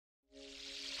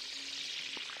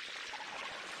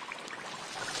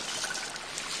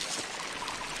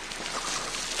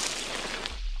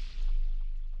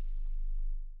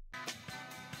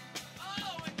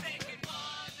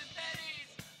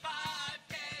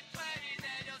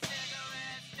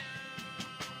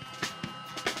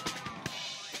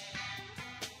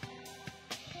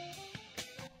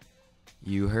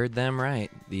You heard them right.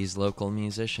 These local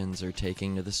musicians are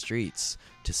taking to the streets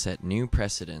to set new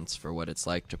precedents for what it's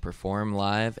like to perform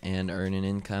live and earn an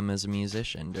income as a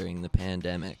musician during the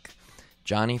pandemic.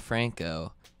 Johnny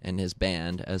Franco and his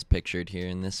band, as pictured here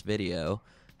in this video,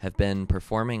 have been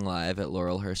performing live at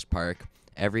Laurelhurst Park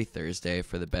every Thursday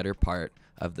for the better part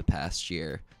of the past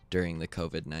year during the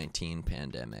COVID-19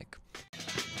 pandemic.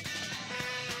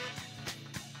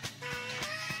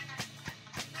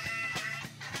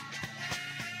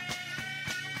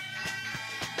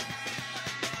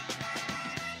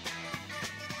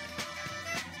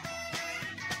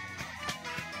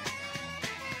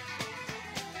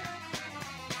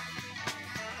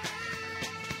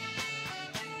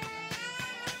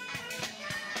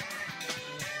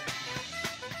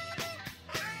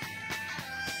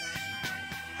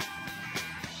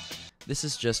 This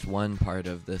is just one part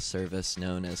of the service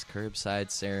known as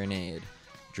Curbside Serenade,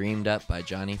 dreamed up by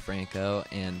Johnny Franco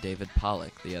and David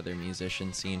Pollock, the other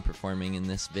musician seen performing in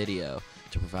this video,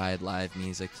 to provide live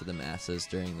music to the masses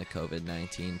during the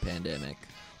COVID-19 pandemic.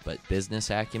 But business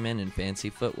acumen and fancy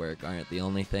footwork aren't the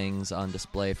only things on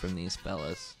display from these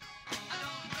fellas.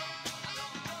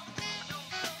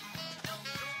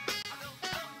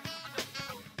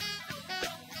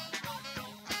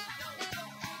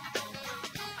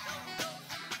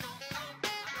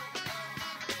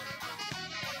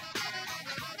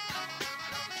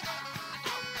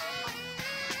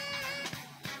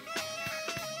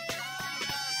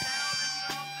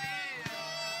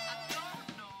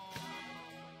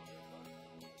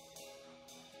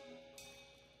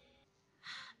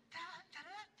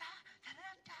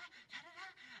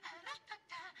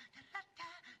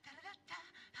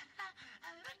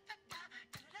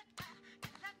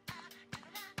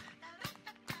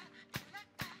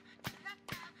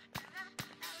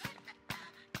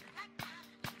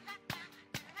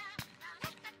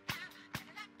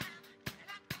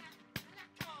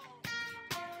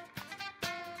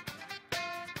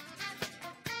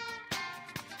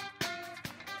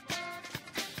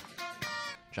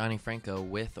 Johnny Franco,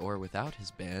 with or without his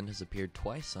band, has appeared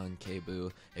twice on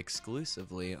KBOO,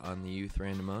 exclusively on the Youth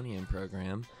Randomonium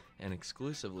program, and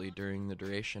exclusively during the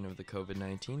duration of the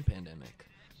COVID-19 pandemic.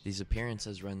 These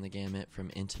appearances run the gamut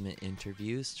from intimate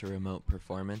interviews to remote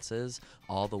performances,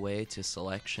 all the way to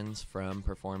selections from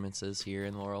performances here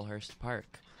in Laurelhurst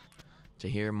Park. To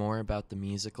hear more about the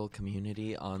musical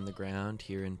community on the ground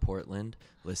here in Portland,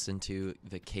 listen to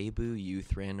the KBOO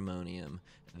Youth Randomonium,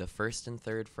 the first and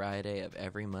third Friday of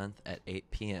every month at 8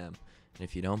 p.m. And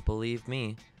if you don't believe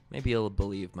me, maybe you'll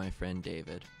believe my friend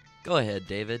David. Go ahead,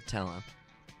 David, tell him.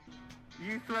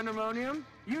 Youth Randomonium?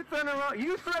 Youth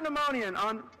Randomonium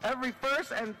on every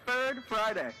first and third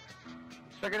Friday.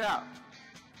 Check it out.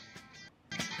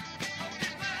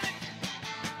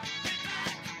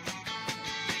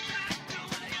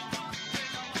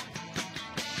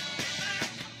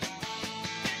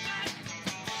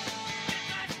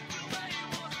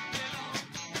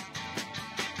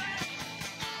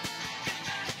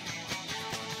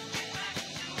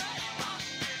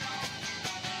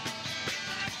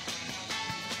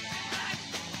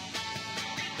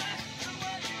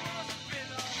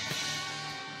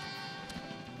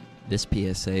 This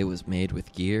PSA was made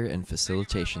with gear and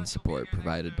facilitation support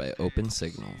provided by Open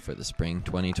Signal for the Spring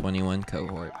 2021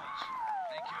 cohort.